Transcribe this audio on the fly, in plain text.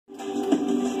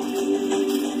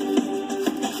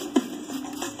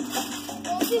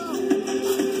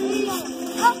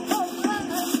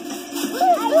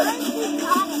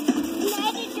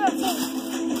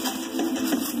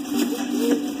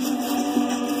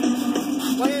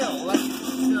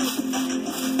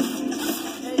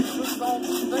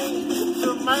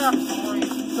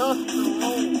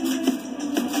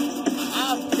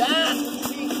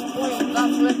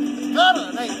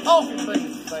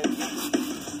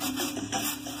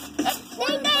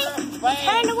bad.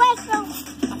 Turn the whistle.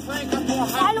 I think I'm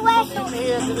gonna Turn the have to whistle. come in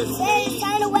here to this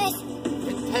Turn the whistle.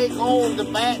 and take on the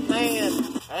Batman.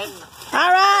 And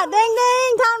all right, ding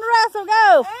ding, time to wrestle.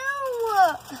 Go.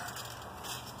 Ow.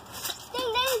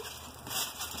 Ding ding.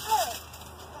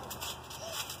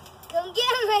 Come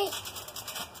get me.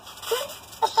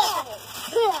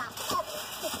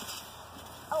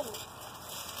 Oh.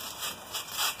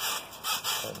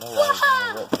 I know I was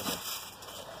going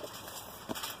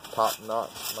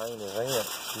top-notch main event,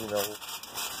 you know,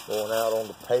 going out on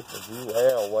the pay-per-view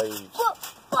airwaves.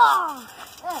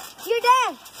 You're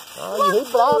dead. Oh, he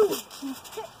blocked it.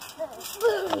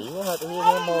 Oh, you don't have to hit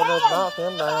him more than knock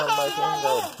him down and make him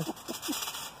go.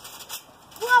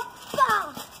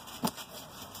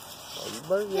 Oh, you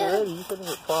better get ready. You couldn't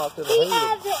get clocked in the head. He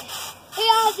has it. He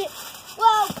has it.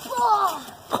 Whoa.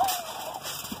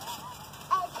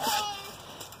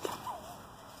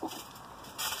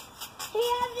 He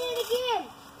has it again.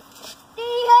 He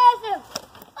has him.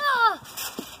 Oh.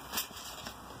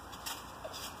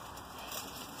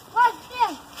 Watch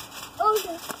this. Oh,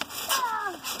 no.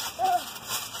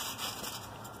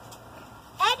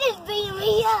 That just beat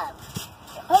me up.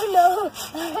 Oh, no.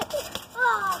 Oh.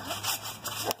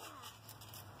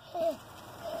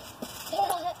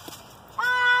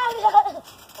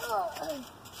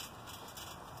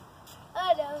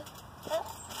 Oh, no.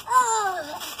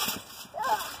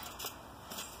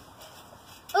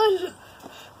 Oh, no.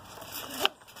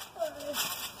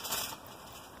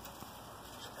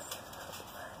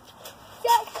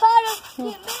 That caught him.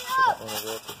 Get me up.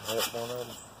 Help one of them.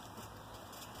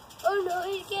 Oh, no,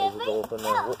 he's getting me Go up in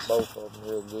there and whip both of them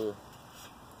real good.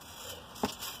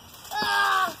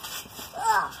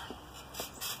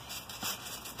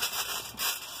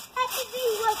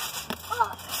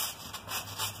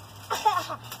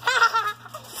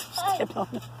 Step on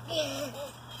it.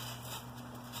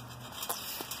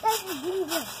 That's the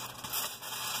diva.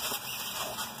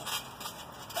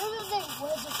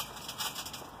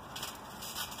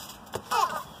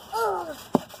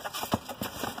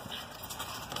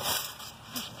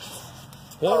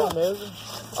 Hit him, Ezra.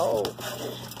 Oh.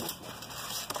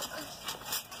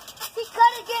 He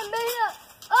couldn't get me up.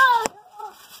 Oh,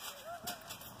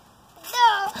 no.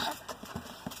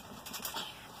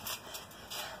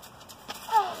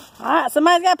 All right,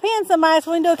 somebody's got to pin somebody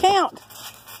so we can do a count.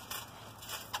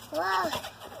 Wow.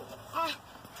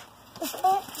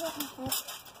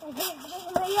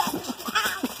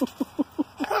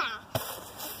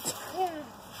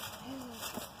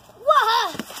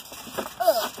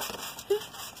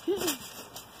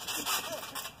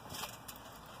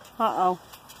 Uh-oh.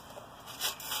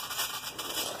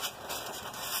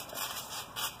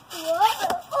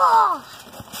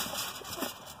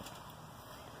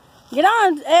 Get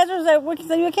on, Ezra, so we can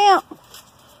see you count.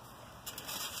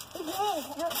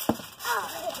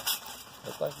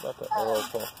 Let's think about that oil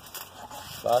for.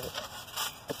 Like it?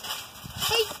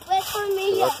 Hey, wait for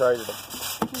me. I traded them.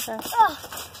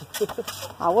 Okay.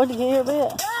 I wouldn't hear a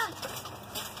bit.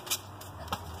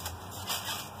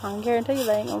 I can guarantee you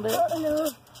they ain't gonna do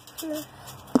it.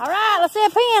 All right, let's see a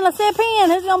pin. Let's see a pin.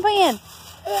 Who's gonna pin?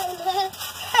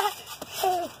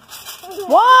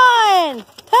 1,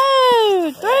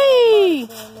 2, 3.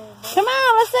 Come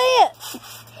on, let's see it.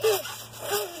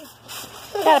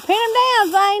 Gotta pin him down,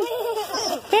 Zane.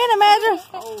 Pin him, Ezra.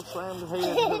 Oh, slammed his head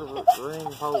into the ring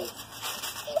post.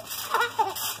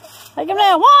 Take him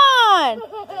down. 1, 2.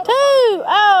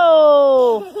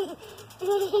 Oh.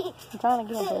 I'm trying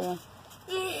to get him to him.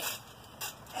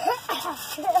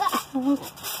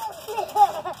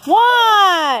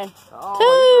 1, 2.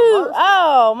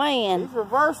 Oh, man. He's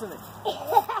reversing it. 1,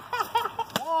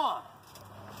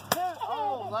 2.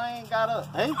 Oh, Zaine got up.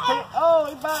 Oh,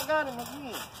 he about got him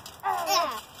again.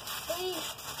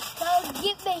 Don't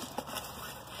get me.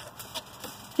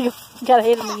 You gotta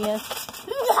hit him again.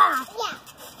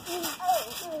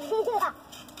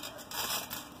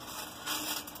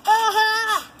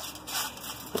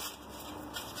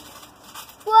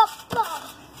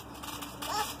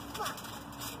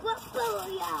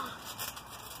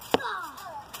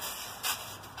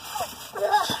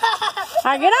 All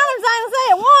right, get on him, Zane. Let's say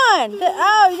it. 1.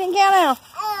 Oh, you didn't count out.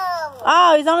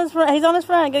 Oh, he's on his front. He's on his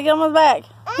front. Gotta get on his back.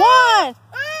 1,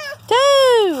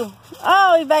 2.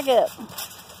 Oh, he's back up.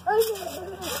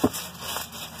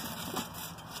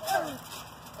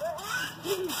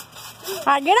 All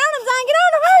right, get on him, Zane. Get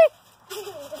on him. Hurry.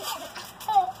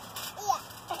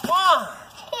 1,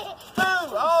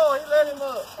 2. Oh, he let him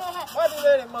up. Why'd he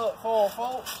let him up for,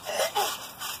 folks?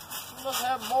 He must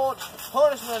have more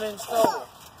punishment in store.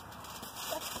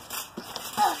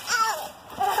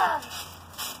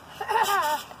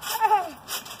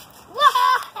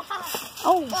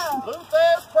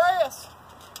 Luther's press.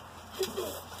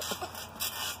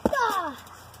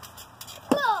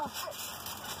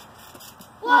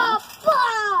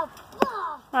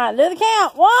 Alright, do the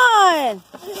count. 1,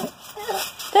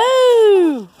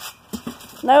 2.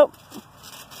 Nope.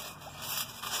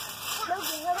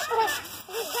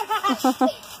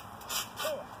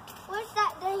 What's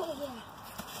that thing again?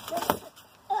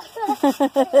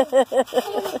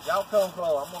 Y'all come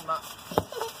close. I'm gonna knock.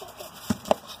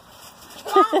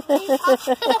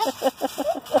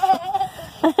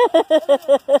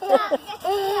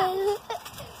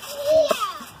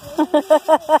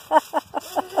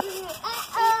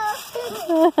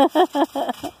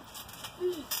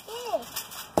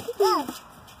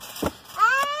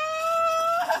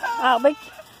 Oh,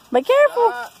 be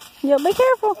careful. You'll be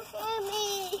careful.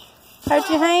 Hurt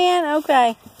your hand?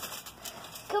 Okay.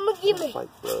 Come and give me. Like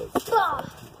blood.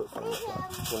 Put some when I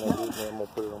get there, I'm gonna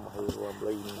put it on my head while I'm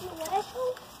bleeding.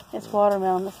 It's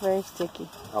watermelon. It's very sticky.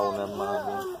 Oh, never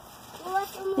mind.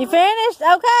 You finished?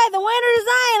 Okay, the winner is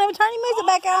Zaine. Let me turn your music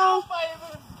back on.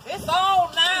 It's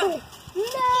on now. No.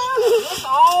 It's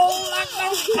on like no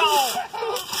dog.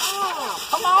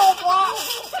 Come on, boy.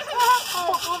 Put it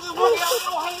on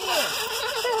your hand.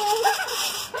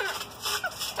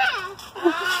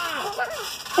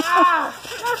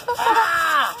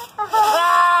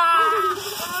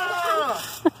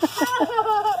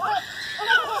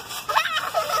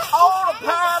 Oh, the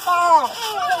Peepaw.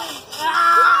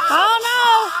 Oh no!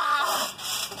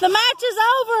 The match is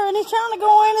over and he's trying to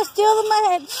go in and steal the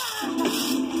match.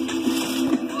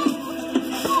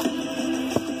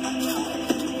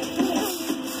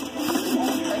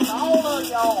 Take all of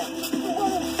y'all.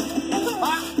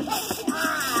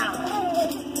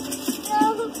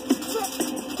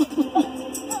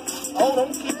 Oh,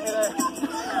 don't keep me there.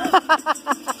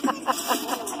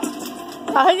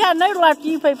 Oh, he got a noodle after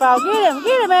you, Peepaw.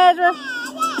 Get him, Ezra.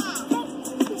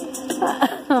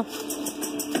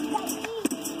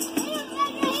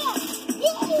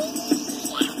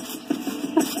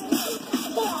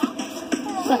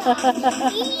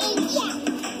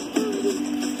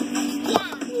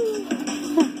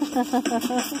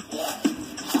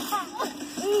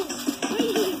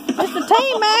 It's a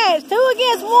team match, 2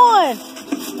 against 1.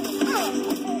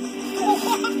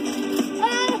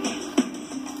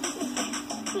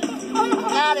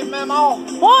 Got him, Memo.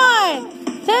 1, 2.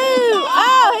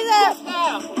 Oh, he's out.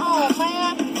 Oh,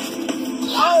 man.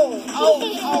 Oh.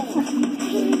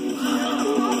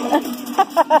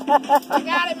 I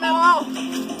got him, Memo.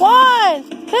 1,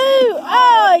 2.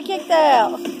 Oh, he kicked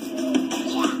out.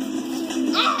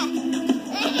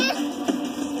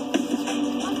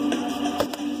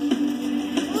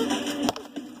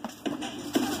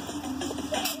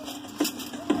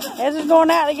 Ezra's going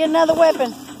out to get another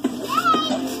weapon.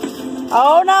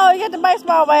 Oh no, you got the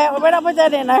baseball bat. We better not put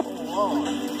that in there.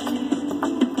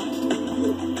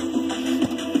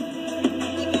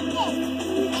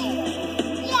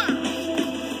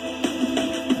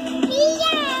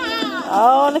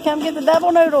 Oh, look, come get the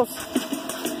double noodles.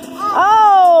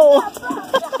 Oh!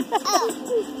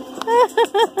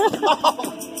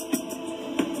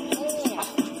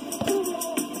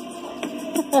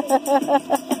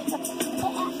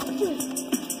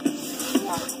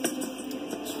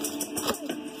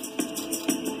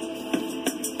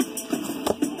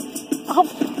 Oh.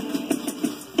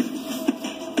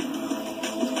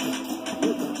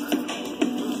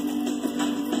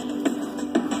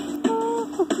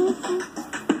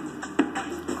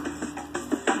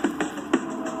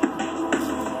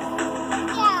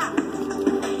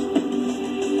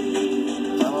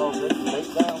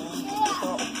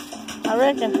 I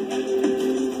reckon.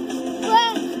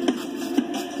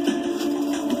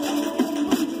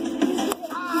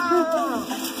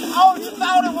 Oh, you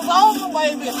thought it was over,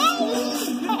 baby. You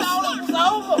thought it was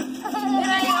over. It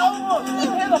ain't over.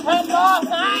 Here's a Peepaw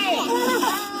thing.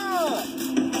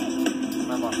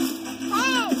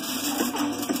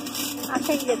 I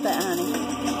can't get that, honey.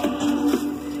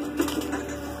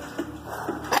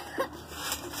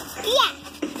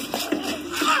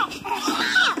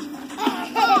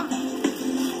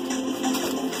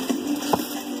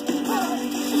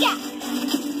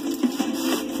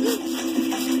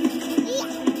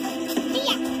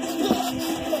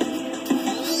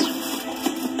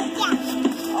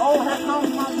 Oh, here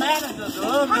comes my manager, the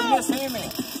ugly Miss Hemi.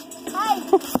 Hey.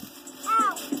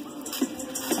 Ow.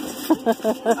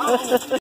 Oh.